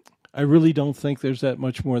 I really don't think there's that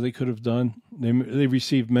much more they could have done. They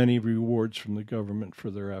received many rewards from the government for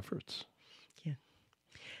their efforts. Yeah.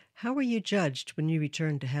 How were you judged when you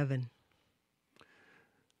returned to heaven?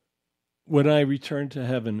 When I returned to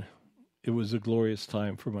heaven, it was a glorious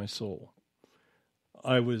time for my soul.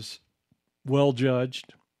 I was well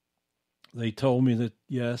judged. They told me that,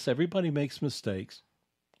 yes, everybody makes mistakes,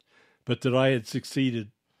 but that I had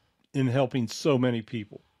succeeded in helping so many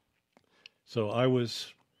people. So I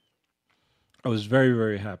was very,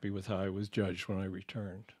 very happy with how I was judged when I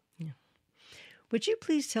returned. Yeah. Would you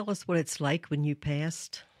please tell us what it's like when you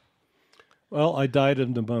passed? Well, I died of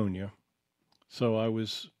pneumonia, so I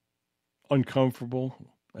was uncomfortable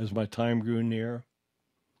as my time grew near.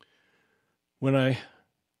 When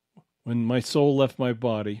my soul left my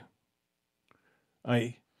body,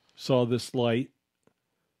 I saw this light.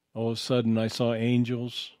 All of a sudden, I saw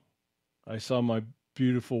angels. I saw my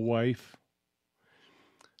beautiful wife.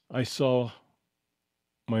 I saw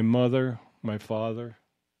my mother, my father.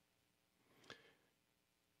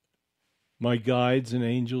 My guides and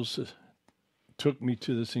angels took me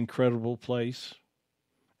to this incredible place,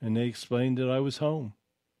 and they explained that I was home.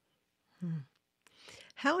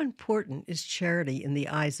 How important is charity in the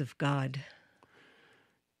eyes of God?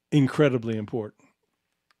 Incredibly important.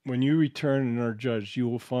 When you return and are judged, you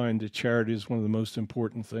will find that charity is one of the most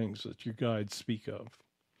important things that your guides speak of.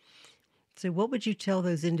 So what would you tell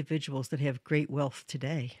those individuals that have great wealth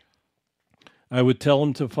today? I would tell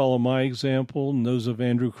them to follow my example and those of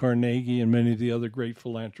Andrew Carnegie and many of the other great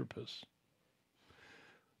philanthropists.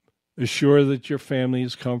 Assure that your family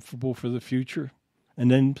is comfortable for the future, and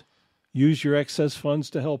then use your excess funds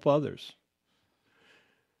to help others.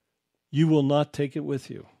 You will not take it with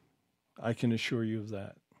you. I can assure you of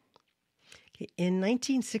that. In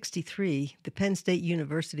 1963, the Penn State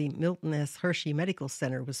University Milton S. Hershey Medical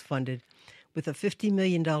Center was funded with a $50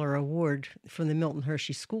 million award from the Milton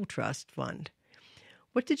Hershey School Trust Fund.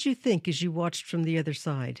 What did you think as you watched from the other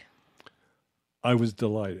side? I was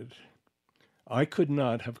delighted. I could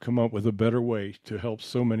not have come up with a better way to help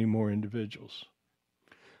so many more individuals.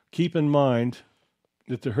 Keep in mind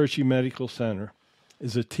that the Hershey Medical Center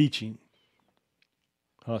is a teaching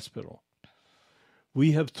hospital.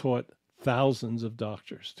 We have taught thousands of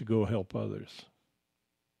doctors to go help others.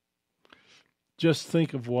 Just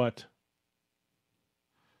think of what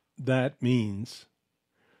that means,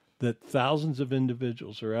 that thousands of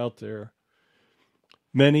individuals are out there.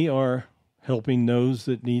 Many are helping those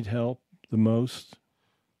that need help the most.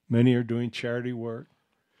 Many are doing charity work.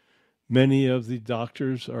 Many of the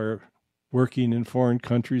doctors are working in foreign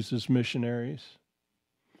countries as missionaries.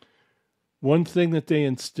 One thing that they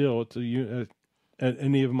instill at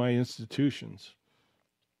any of my institutions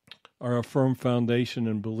are a firm foundation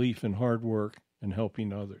and belief in hard work and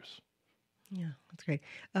helping others. Yeah, that's great.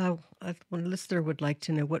 One listener would like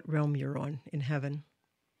to know what realm you're on in heaven.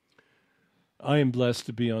 I am blessed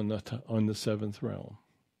to be on the seventh realm.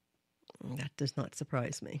 That does not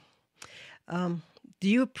surprise me. Do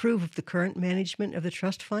you approve of the current management of the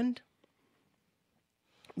trust fund?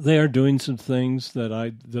 They are doing some things that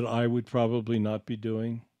I would probably not be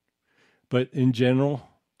doing, but in general,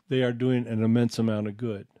 they are doing an immense amount of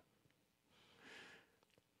good.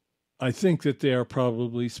 I think that they are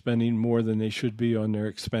probably spending more than they should be on their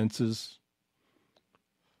expenses.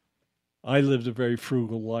 I lived a very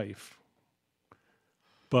frugal life,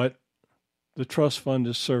 but the trust fund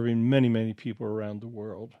is serving many, many people around the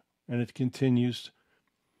world, and it continues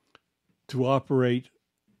to operate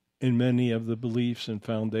in many of the beliefs and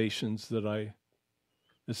foundations that I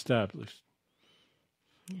established.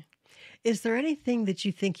 Yeah. Is there anything that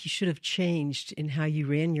you think you should have changed in how you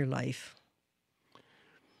ran your life?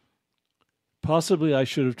 Possibly I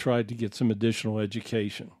should have tried to get some additional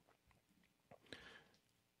education.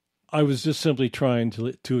 I was just simply trying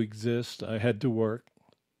to exist. I had to work.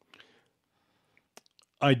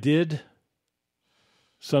 I did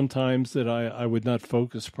sometimes that I would not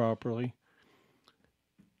focus properly.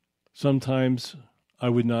 Sometimes I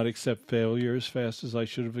would not accept failure as fast as I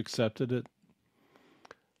should have accepted it.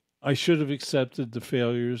 I should have accepted the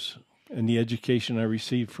failures and the education I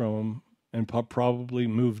received from them and probably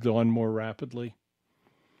moved on more rapidly.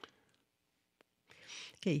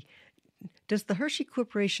 Okay. Does the Hershey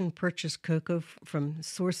Corporation purchase cocoa from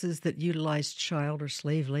sources that utilize child or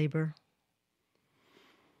slave labor?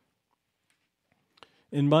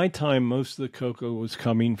 In my time, most of the cocoa was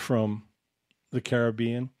coming from the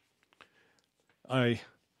Caribbean. I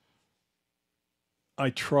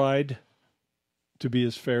tried to be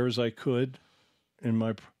as fair as I could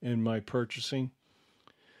in my purchasing.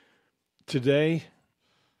 Today,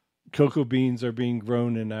 cocoa beans are being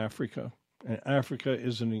grown in Africa, and Africa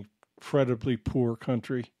is an incredibly poor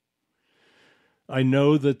country. I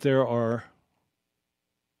know that there are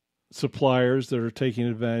suppliers that are taking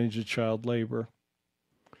advantage of child labor.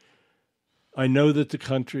 I know that the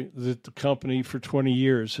company for 20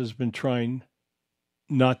 years has been trying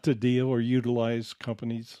not to deal or utilize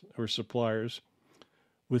companies or suppliers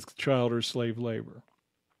with child or slave labor.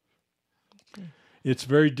 Okay. It's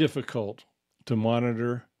very difficult to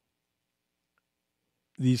monitor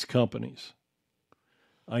these companies.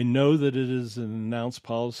 I know that it is an announced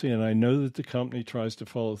policy, and I know that the company tries to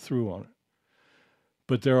follow through on it.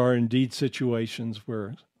 But there are indeed situations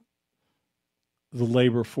where the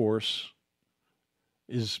labor force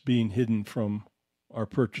is being hidden from our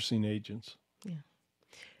purchasing agents. Yeah.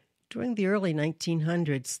 During the early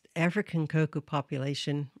 1900s, African cocoa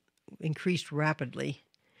population increased rapidly.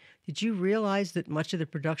 Did you realize that much of the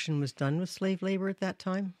production was done with slave labor at that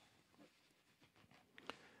time?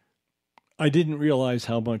 I didn't realize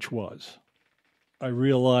how much was. I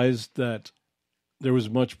realized that there was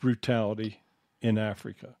much brutality in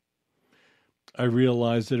Africa. I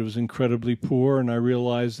realized that it was incredibly poor, and I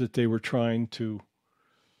realized that they were trying to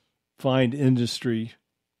find industry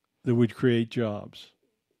that would create jobs.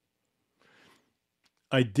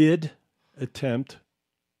 I did attempt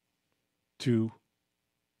to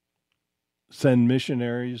send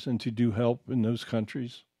missionaries and to do help in those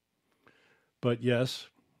countries. But yes,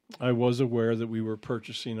 I was aware that we were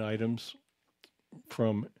purchasing items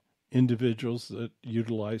from individuals that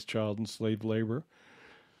utilized child and slave labor.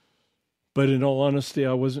 But in all honesty,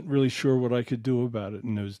 I wasn't really sure what I could do about it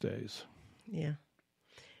in those days. Yeah.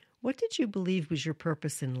 What did you believe was your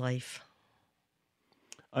purpose in life?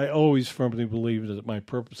 I always firmly believed that my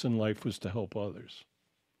purpose in life was to help others.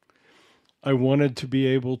 I wanted to be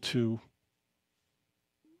able to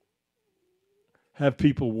have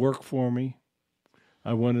people work for me.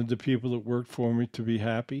 I wanted the people that worked for me to be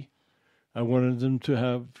happy. I wanted them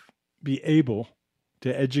to be able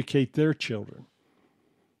to educate their children.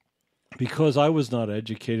 Because I was not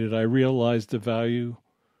educated, I realized the value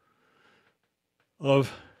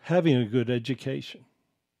of having a good education.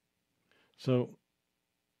 So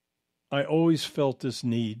I always felt this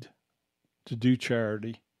need to do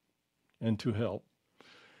charity and to help.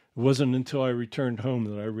 It wasn't until I returned home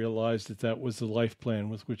that I realized that that was the life plan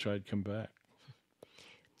with which I'd come back.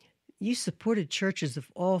 You supported churches of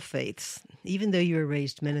all faiths, even though you were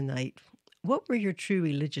raised Mennonite. What were your true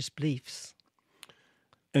religious beliefs?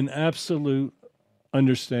 An absolute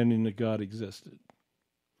understanding that God existed.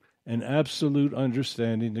 An absolute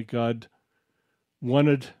understanding that God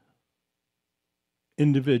wanted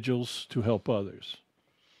individuals to help others.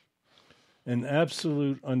 An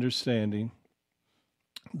absolute understanding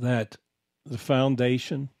that the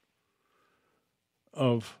foundation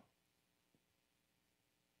of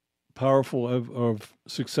of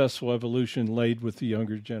successful evolution laid with the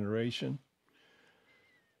younger generation.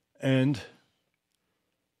 And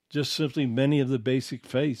just simply many of the basic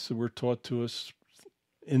faiths that were taught to us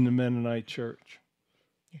in the Mennonite church.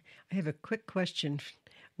 I have a quick question.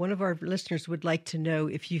 One of our listeners would like to know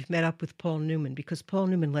if you've met up with Paul Newman, because Paul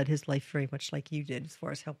Newman led his life very much like you did as far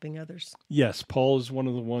as helping others. Yes, Paul is one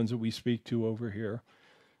of the ones that we speak to over here.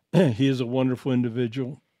 He is a wonderful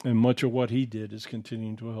individual, and much of what he did is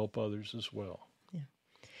continuing to help others as well. Yeah.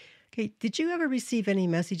 Okay, did you ever receive any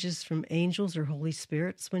messages from angels or Holy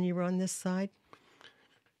Spirits when you were on this side?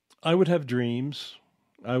 I would have dreams.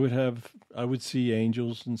 I would see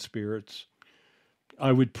angels and spirits.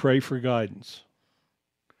 I would pray for guidance.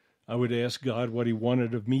 I would ask God what he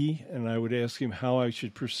wanted of me, and I would ask him how I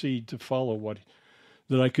should proceed to follow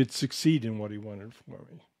that I could succeed in what he wanted for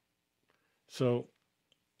me. So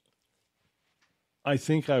I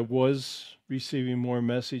think I was receiving more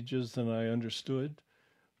messages than I understood,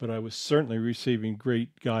 but I was certainly receiving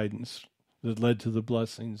great guidance that led to the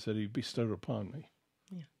blessings that he bestowed upon me.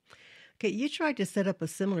 Yeah. Okay, you tried to set up a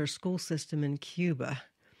similar school system in Cuba.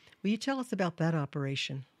 Will you tell us about that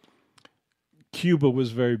operation? Cuba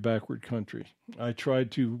was a very backward country. I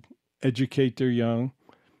tried to educate their young.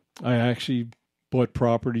 I actually bought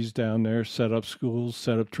properties down there, set up schools,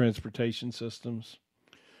 set up transportation systems.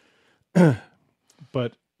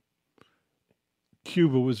 But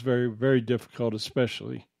Cuba was very, very difficult,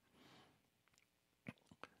 especially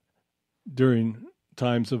during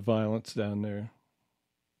times of violence down there.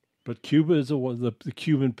 But Cuba is the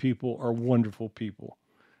Cuban people are wonderful people.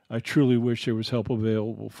 I truly wish there was help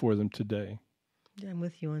available for them today. Yeah, I'm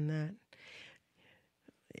with you on that.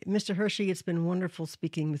 Mr. Hershey, it's been wonderful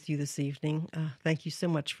speaking with you this evening. Thank you so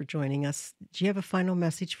much for joining us. Do you have a final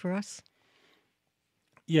message for us?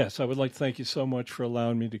 Yes, I would like to thank you so much for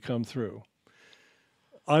allowing me to come through.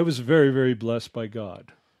 I was very, very blessed by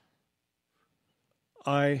God.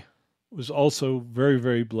 I was also very,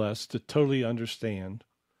 very blessed to totally understand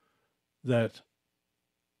that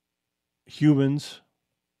humans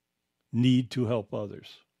need to help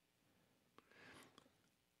others.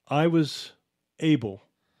 I was able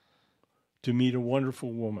to meet a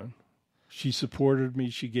wonderful woman. She supported me.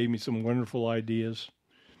 She gave me some wonderful ideas.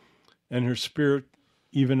 And her spirit,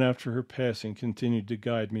 even after her passing, continued to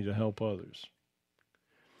guide me to help others.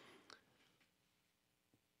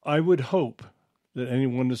 I would hope that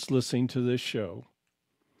anyone that's listening to this show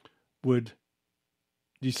would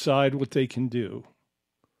decide what they can do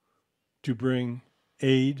to bring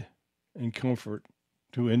aid and comfort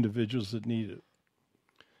to individuals that need it.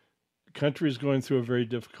 The country is going through a very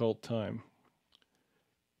difficult time.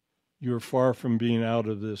 You're far from being out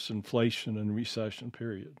of this inflation and recession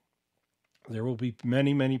period. There will be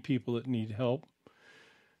many, many people that need help.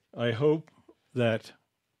 I hope that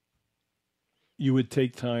you would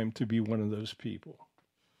take time to be one of those people.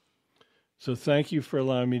 So thank you for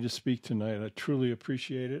allowing me to speak tonight. I truly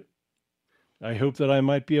appreciate it. I hope that I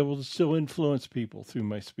might be able to still influence people through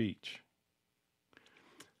my speech.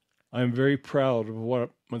 I'm very proud of what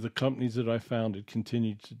the companies that I founded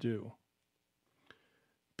continued to do.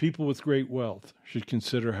 People with great wealth should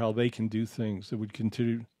consider how they can do things that would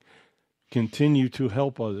continue to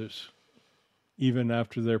help others even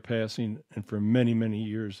after their passing and for many, many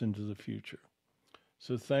years into the future.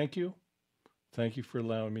 So thank you. Thank you for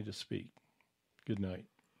allowing me to speak. Good night.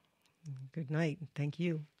 Good night. Thank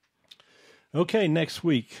you. Okay, next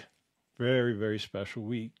week, very, very special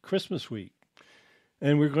week, Christmas week.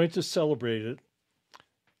 And we're going to celebrate it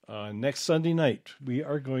next Sunday night. We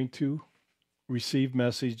are going to receive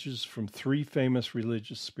messages from 3 famous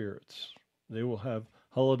religious spirits. They will have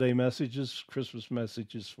holiday messages, Christmas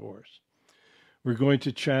messages for us. We're going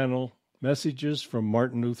to channel messages from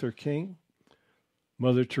Martin Luther King,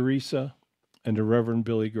 Mother Teresa, and the Reverend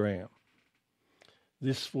Billy Graham.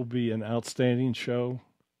 This will be an outstanding show,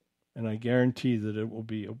 and I guarantee that it will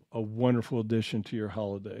be a wonderful addition to your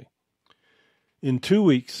holiday. In 2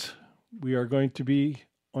 weeks, we are going to be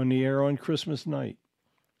on the air on Christmas night,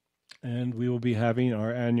 and we will be having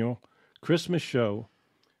our annual Christmas show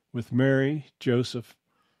with Mary, Joseph,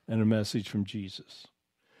 and a message from Jesus.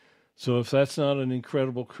 So if that's not an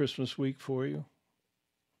incredible Christmas week for you,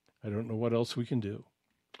 I don't know what else we can do.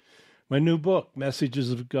 My new book,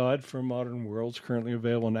 Messages of God for a Modern World, is currently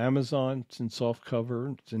available on Amazon. It's in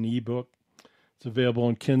softcover. It's an ebook. It's available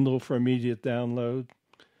on Kindle for immediate download.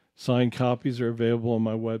 Signed copies are available on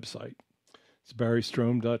my website. It's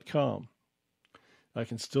barrystrohm.com. I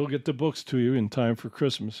can still get the books to you in time for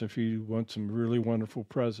Christmas if you want some really wonderful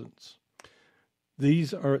presents.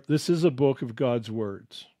 This is a book of God's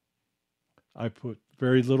words. I put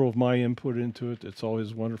very little of my input into it. It's all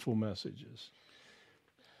his wonderful messages.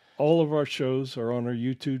 All of our shows are on our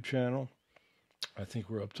YouTube channel. I think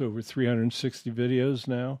we're up to over 360 videos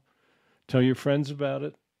now. Tell your friends about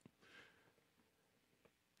it.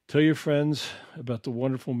 Tell your friends about the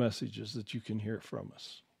wonderful messages that you can hear from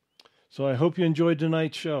us. So I hope you enjoyed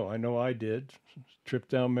tonight's show. I know I did. Trip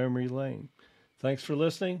down memory lane. Thanks for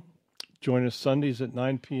listening. Join us Sundays at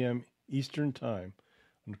 9 p.m. Eastern Time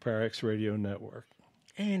on the PowerX Radio Network.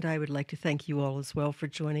 And I would like to thank you all as well for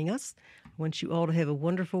joining us. I want you all to have a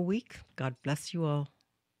wonderful week. God bless you all.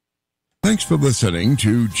 Thanks for listening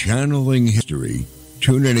to Channeling History.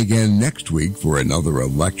 Tune in again next week for another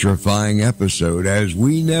electrifying episode, as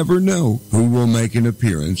we never know who will make an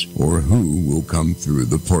appearance or who will come through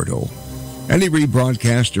the portal. Any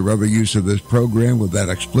rebroadcast or other use of this program without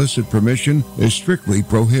explicit permission is strictly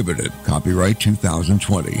prohibited. Copyright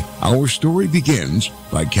 2020. Our Story Begins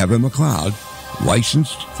by Kevin MacLeod.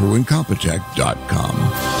 Licensed through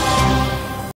Incompetech.com.